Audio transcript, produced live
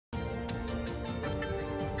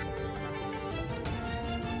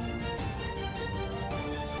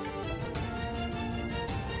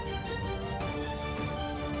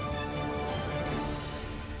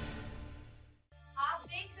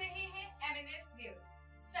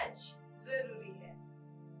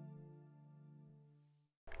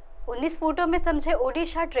19 फुटों में समझे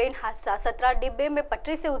ओडिशा ट्रेन हादसा। 17 डिब्बे में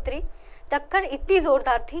पटरी से उतरी। टक्कर इतनी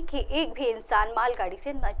जोरदार थी कि एक भी इंसान मालगाड़ी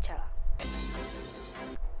से न चढ़ा।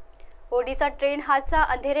 ओडिशा ट्रेन हादसा।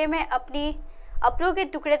 अंधेरे में अपनी अपनों के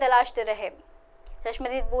टुकड़े तलाशते रहे।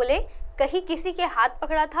 चश्मदीद बोले, कहीं किसी के हाथ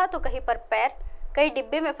पकड़ा था तो कहीं पर पैर, कई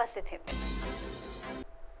डिब्बे में फंसे थे।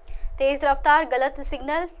 तेज रफ्तार, गलत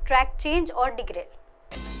सिग्नल, ट्रैक चेंज और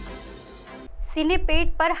डिग्रेल। सीने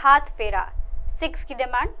पेट पर हाथ फेरा, 6 की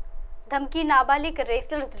डिमांड। धमकी, नाबालिग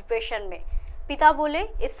रेसलर्स डिप्रेशन में। पिता बोले,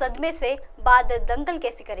 इस सदमे से बाद दंगल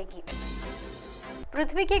कैसे करेगी।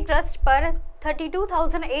 पृथ्वी के क्रस्ट पर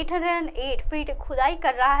 32,808 फीट खुदाई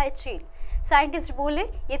कर रहा है चीन। साइंटिस्ट बोले,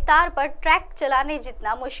 ये तार पर ट्रैक चलाने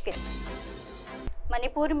जितना मुश्किल।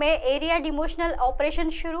 मणिपुर में एरिया डिमोशनल ऑपरेशन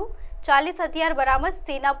शुरू। 40 हथियार बरामद।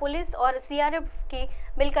 सेना, पुलिस और सीआरपीएफ की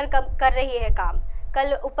मिलकर कर रही है काम।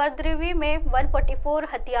 कल उपद्रवी में 144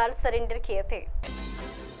 हथियार सरेंडर किए थे।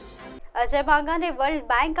 अजय बांगा ने वर्ल्ड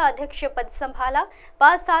बैंक का अध्यक्ष पद संभाला।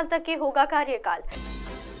 5 साल तक के होगा कार्यकाल।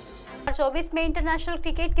 2024 में इंटरनेशनल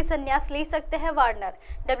क्रिकेट की संन्यास ले सकते हैं वार्नर।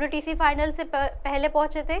 WTC फाइनल से पहले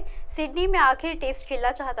पहुंचे थे। सिडनी में आखिरी टेस्ट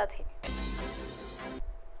खेलना चाहता थे।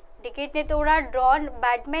 डिकेट ने तोड़ा ड्रॉन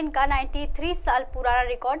बैटमैन का 93 साल पुराना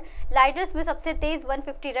रिकॉर्ड। लाइडर्स में सबसे तेज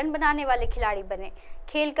 150 रन बनाने वाले खिलाड़ी बने।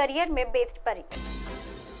 खेल करियर में बेस्ट परी।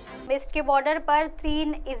 मिस्र के बॉर्डर पर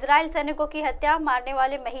 3 इजरायल सैनिकों की हत्या। मारने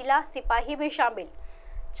वाले महिला सिपाही में शामिल।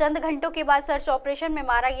 चंद घंटों के बाद सर्च ऑपरेशन में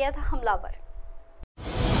मारा गया था हमलावर।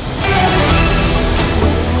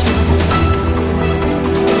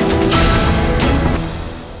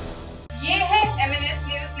 ये है MNS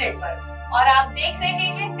न्यूज नेटवर्क और आप देख रहे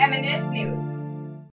हैं MNS न्यूज।